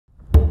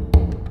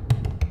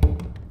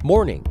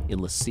Morning in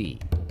Lassie,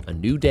 a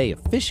new day of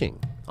fishing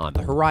on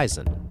the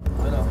horizon.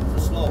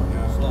 Slow.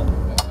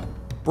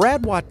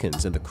 Brad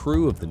Watkins and the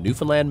crew of the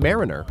Newfoundland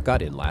Mariner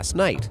got in last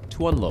night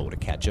to unload a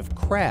catch of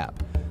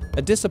crab.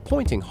 A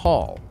disappointing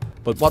haul,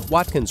 but what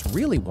Watkins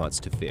really wants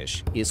to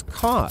fish is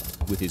cod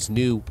with his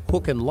new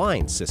hook and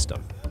line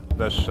system.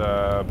 This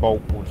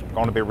boat was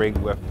going to be rigged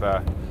with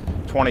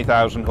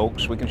 20,000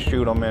 hooks. We can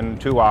shoot them in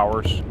 2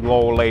 hours,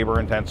 low labor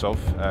intensive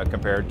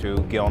compared to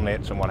gill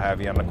nets and what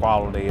have you, and the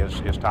quality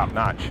is top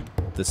notch.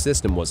 The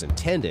system was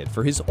intended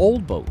for his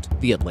old boat,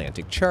 the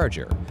Atlantic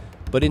Charger.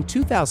 But in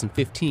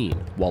 2015,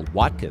 while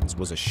Watkins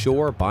was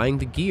ashore buying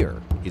the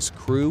gear, his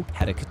crew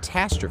had a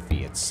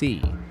catastrophe at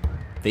sea.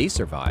 They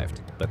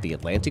survived, but the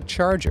Atlantic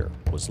Charger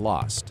was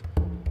lost.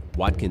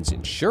 Watkins'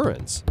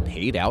 insurance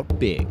paid out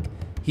big.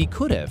 He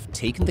could have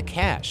taken the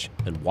cash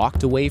and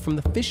walked away from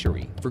the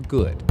fishery for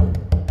good.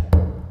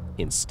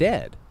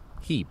 Instead,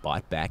 he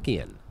bought back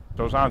in.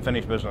 So it's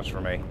unfinished business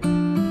for me.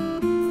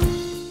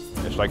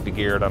 It's like the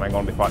gear that I'm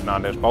going to be putting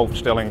on this boat,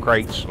 still in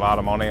crates, a lot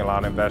of money, a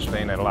lot of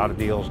investing, and a lot of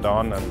deals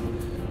done.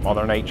 And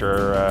Mother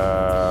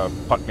Nature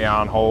put me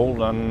on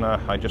hold, and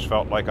I just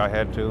felt like I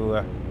had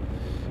to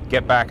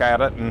get back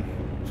at it and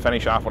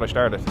finish off what I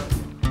started.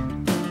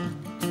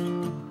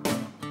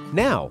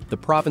 Now, the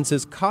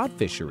province's cod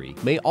fishery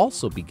may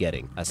also be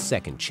getting a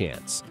second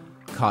chance.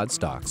 Cod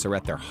stocks are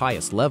at their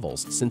highest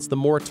levels since the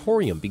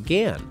moratorium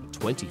began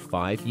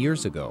 25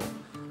 years ago.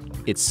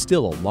 It's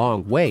still a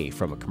long way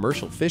from a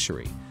commercial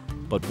fishery,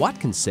 but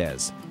Watkins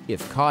says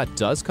if cod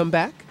does come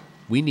back,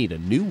 we need a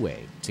new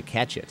way to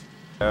catch it.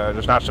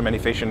 There's not so many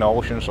fish in the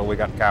ocean, so we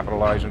got to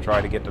capitalize and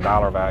try to get the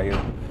dollar value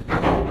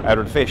out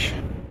of the fish.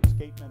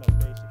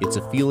 It's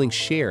a feeling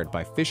shared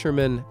by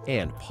fishermen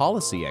and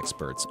policy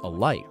experts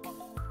alike.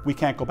 We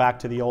can't go back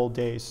to the old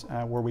days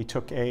where we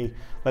took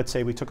let's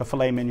say we took a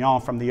filet mignon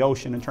from the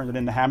ocean and turned it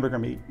into hamburger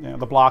meat,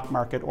 the block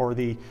market or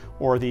the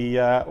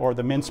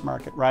mince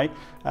market, right?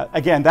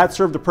 Again, that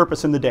served a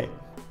purpose in the day.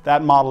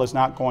 That model is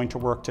not going to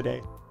work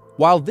today.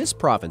 While this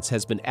province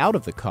has been out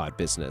of the cod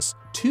business,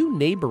 two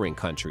neighboring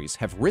countries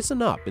have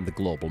risen up in the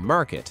global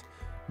market,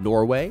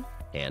 Norway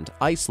and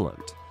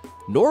Iceland.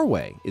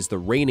 Norway is the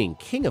reigning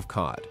king of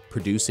cod,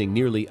 producing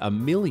nearly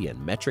 1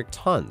 million metric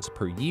tons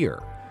per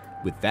year.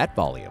 With that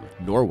volume,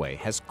 Norway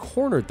has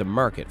cornered the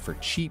market for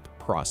cheap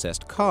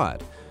processed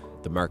cod,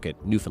 the market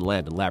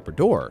Newfoundland and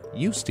Labrador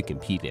used to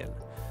compete in.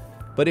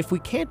 But if we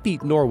can't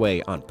beat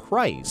Norway on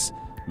price,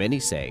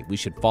 many say we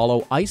should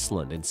follow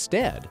Iceland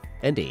instead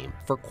and aim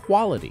for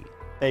quality.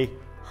 They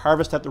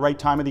harvest at the right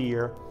time of the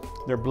year.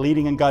 They're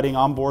bleeding and gutting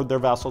on board their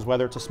vessels,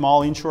 whether it's a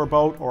small inshore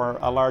boat or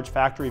a large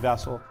factory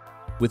vessel.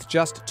 With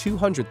just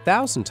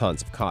 200,000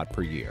 tons of cod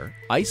per year,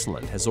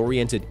 Iceland has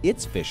oriented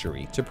its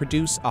fishery to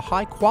produce a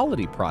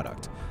high-quality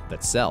product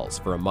that sells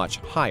for a much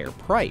higher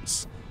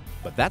price.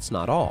 But that's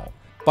not all.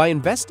 By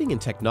investing in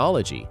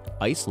technology,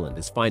 Iceland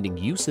is finding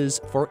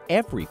uses for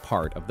every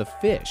part of the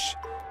fish.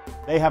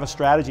 They have a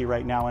strategy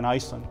right now in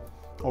Iceland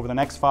over the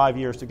next 5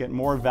 years to get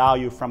more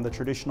value from the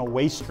traditional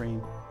waste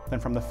stream than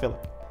from the fillet.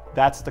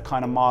 That's the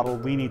kind of model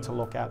we need to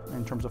look at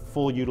in terms of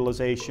full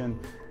utilization,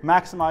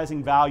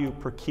 maximizing value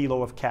per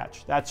kilo of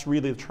catch. That's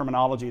really the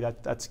terminology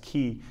that's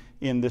key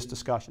in this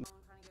discussion.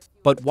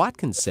 But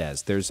Watkins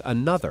says there's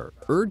another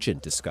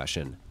urgent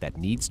discussion that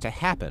needs to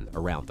happen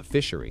around the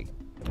fishery.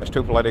 It's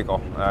too political.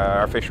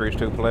 Our fishery is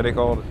too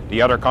political. The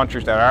other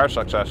countries that are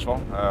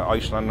successful,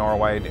 Iceland,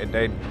 Norway,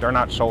 they're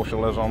not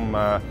socialism.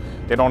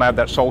 They don't have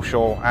that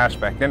social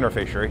aspect in their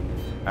fishery,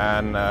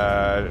 and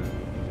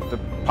the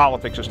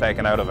politics is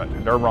taken out of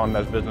it. They're run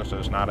as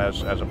businesses, not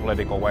as a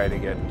political way to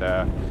get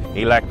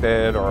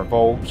elected or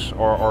votes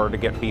or to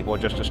get people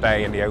just to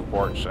stay in the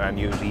outports and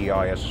use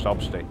EI as a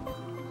subsidy.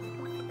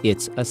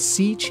 It's a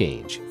sea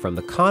change from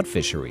the cod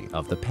fishery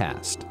of the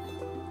past.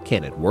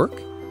 Can it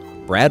work?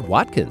 Brad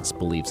Watkins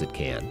believes it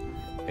can,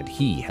 and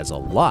he has a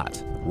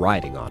lot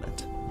riding on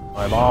it.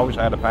 I've always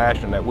had a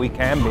passion that we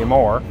can be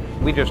more.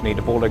 We just need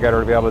to pull together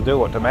to be able to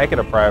do it, to make it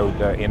a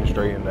proud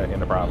industry in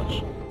the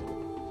province.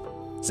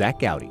 Zach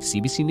Gowdy,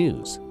 CBC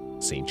News,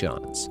 St.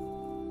 John's.